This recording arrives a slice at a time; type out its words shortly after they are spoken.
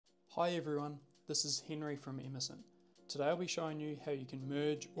Hi everyone, this is Henry from Emesent. Today I'll be showing you how you can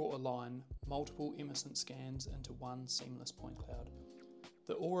merge or align multiple Emesent scans into one seamless point cloud.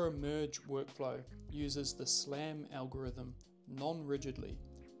 The Aura merge workflow uses the SLAM algorithm non-rigidly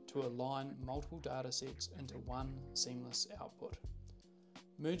to align multiple datasets into one seamless output.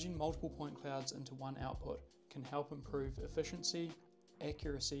 Merging multiple point clouds into one output can help improve efficiency,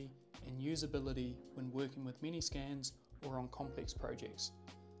 accuracy, and usability when working with many scans or on complex projects.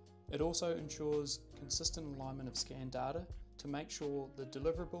 It also ensures consistent alignment of scan data to make sure the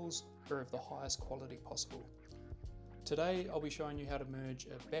deliverables are of the highest quality possible. Today I'll be showing you how to merge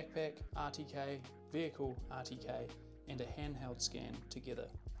a backpack RTK, vehicle RTK and a handheld scan together.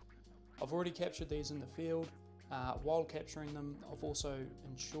 I've already captured these in the field. While capturing them, I've also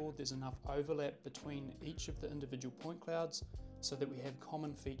ensured there's enough overlap between each of the individual point clouds so that we have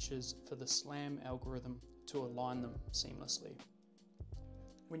common features for the SLAM algorithm to align them seamlessly.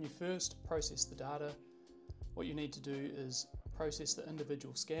 When you first process the data, what you need to do is process the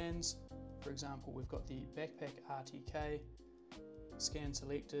individual scans. For example, we've got the backpack RTK scan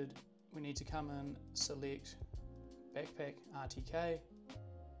selected. We need to come in, select backpack RTK.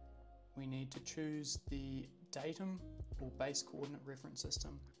 We need to choose the datum or base coordinate reference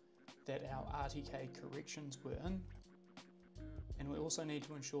system that our RTK corrections were in. And we also need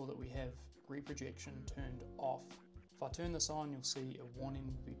to ensure that we have reprojection turned off. If I turn this on, you'll see a warning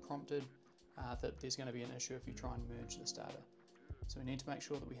will be prompted that there's going to be an issue if you try and merge this data. So we need to make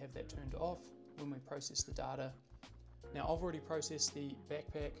sure that we have that turned off when we process the data. Now I've already processed the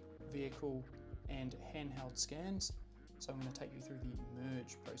backpack, vehicle and handheld scans, so I'm going to take you through the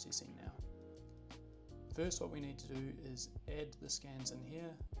merge processing now. First, what we need to do is add the scans in here,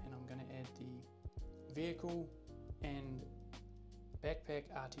 and I'm going to add the vehicle and backpack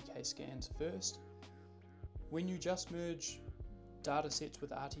RTK scans first. When you just merge data sets with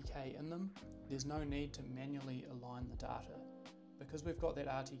RTK in them, there's no need to manually align the data. Because we've got that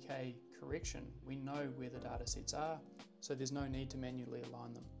RTK correction, we know where the data sets are, so there's no need to manually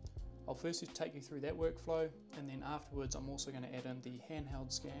align them. I'll first take you through that workflow, and then afterwards I'm also going to add in the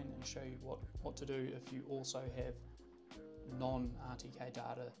handheld scan and show you what to do if you also have non-RTK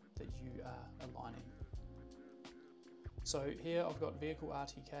data that you are aligning. So here I've got vehicle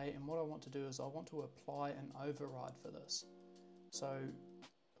RTK, and what I want to do is I want to apply an override for this. So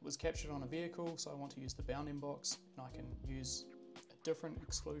it was captured on a vehicle, so I want to use the bounding box, and I can use a different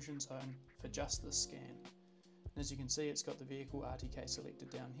exclusion zone for just this scan. And as you can see, it's got the vehicle RTK selected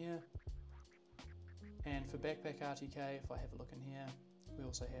down here. And for backpack RTK, if I have a look in here, we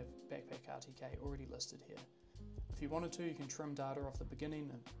also have backpack RTK already listed here. If you wanted to, you can trim data off the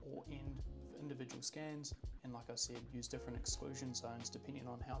beginning or end of individual scans, and like I said, use different exclusion zones depending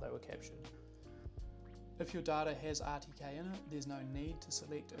on how they were captured. If your data has RTK in it, there's no need to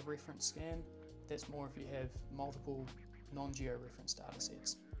select a reference scan. That's more if you have multiple non-geo-reference data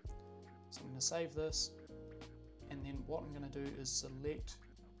sets. So I'm going to save this, and then what I'm going to do is select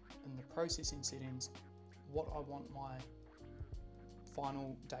in the processing settings what I want my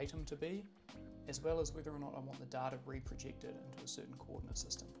final datum to be, as well as whether or not I want the data reprojected into a certain coordinate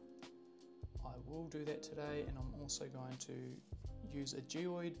system. I will do that today, and I'm also going to use a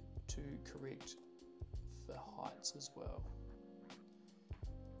geoid to correct the heights as well.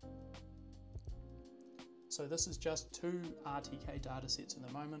 So this is just two RTK datasets in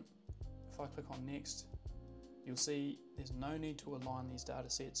the moment. If I click on next, you'll see there's no need to align these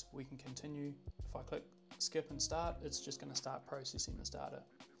datasets. We can continue. If I click skip and start, it's just going to start processing this data.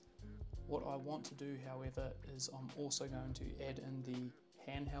 What I want to do, however, is I'm also going to add in the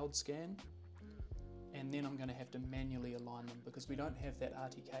handheld scan, and then I'm going to have to manually align them because we don't have that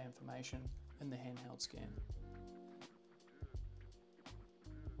RTK information in the handheld scan.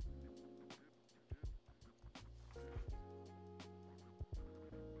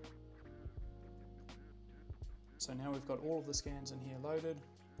 So now we've got all of the scans in here loaded.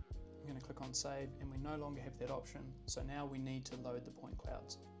 I'm going to click on save, and we no longer have that option, so now we need to load the point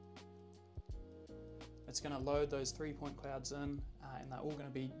clouds. It's going to load those 3 point clouds in, and they're all going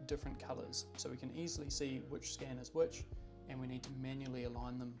to be different colours, so we can easily see which scan is which, and we need to manually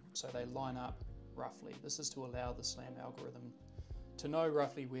align them so they line up roughly. This is to allow the SLAM algorithm to know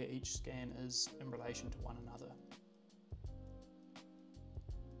roughly where each scan is in relation to one another.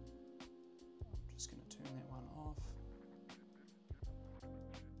 I'm just going to turn that one off.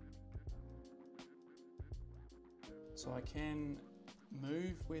 So I can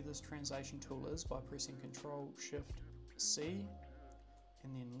move where this translation tool is by pressing Ctrl-Shift-C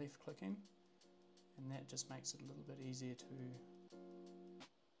and then left clicking, and that just makes it a little bit easier to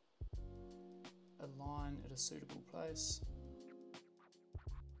align at a suitable place.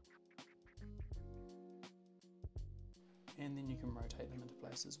 and then you can rotate them into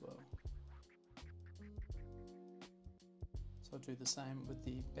place as well. So I'll do the same with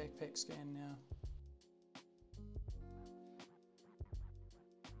the backpack scan now.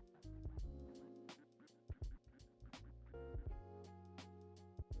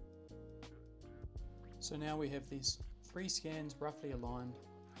 So now we have these 3 scans roughly aligned.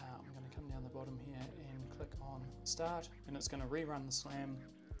 I'm going to come down the bottom here and click on start, and it's going to rerun the SLAM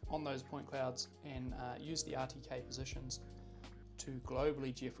on those point clouds and use the RTK positions to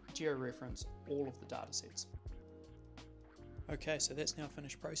globally georeference all of the data sets. Okay, so that's now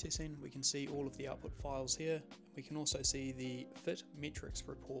finished processing. We can see all of the output files here. We can also see the fit metrics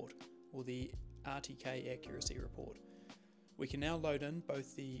report, or the RTK accuracy report. We can now load in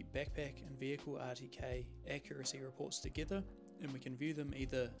both the backpack and vehicle RTK accuracy reports together, and we can view them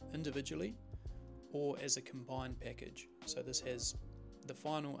either individually or as a combined package. So this has the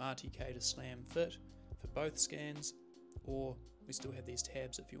final RTK to SLAM fit for both scans, or we still have these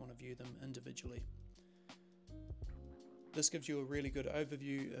tabs if you want to view them individually. This gives you a really good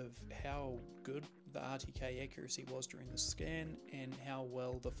overview of how good the RTK accuracy was during the scan and how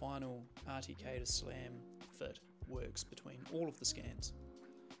well the final RTK to SLAM fit works between all of the scans.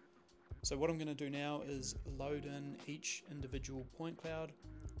 So what I'm going to do now is load in each individual point cloud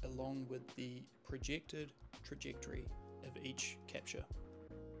along with the projected trajectory of each capture.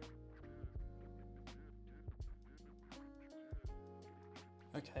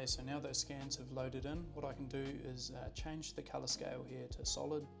 Okay, so now those scans have loaded in, what I can do is change the color scale here to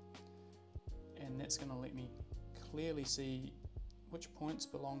solid, and that's going to let me clearly see which points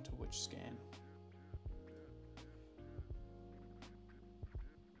belong to which scan.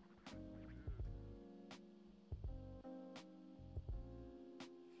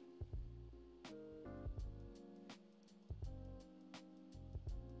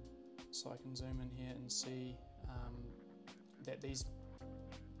 So I can zoom in here and see that these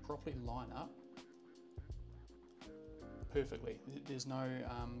properly line up perfectly. There's no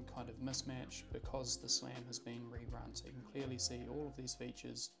kind of mismatch because the SLAM has been rerun. So you can clearly see all of these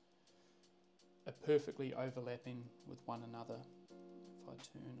features are perfectly overlapping with one another. If I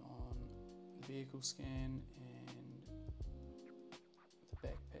turn on the vehicle scan and the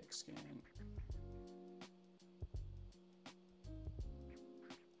backpack scan,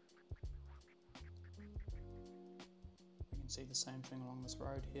 see the same thing along this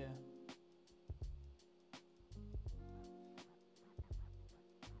road here.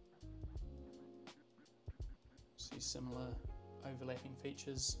 See similar overlapping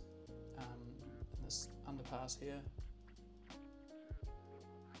features in this underpass here.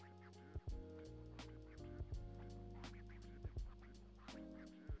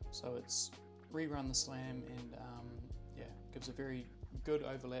 So it's rerun the SLAM and yeah, gives a very good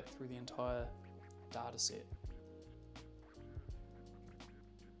overlap through the entire data set.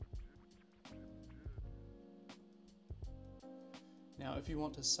 Now, if you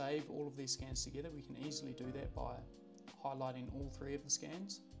want to save all of these scans together, we can easily do that by highlighting all 3 of the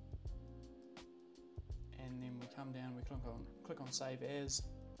scans. And then we come down, we click on Save As,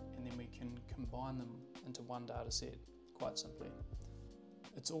 and then we can combine them into one data set quite simply.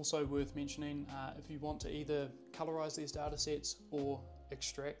 It's also worth mentioning if you want to either colorize these data sets or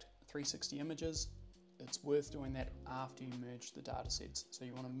extract 360 images, it's worth doing that after you merge the data sets. So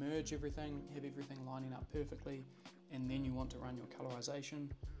you want to merge everything, have everything lining up perfectly, and then you want to run your colorization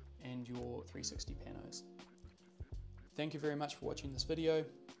and your 360 panos. Thank you very much for watching this video.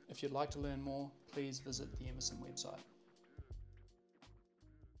 If you'd like to learn more, please visit the Emesent website.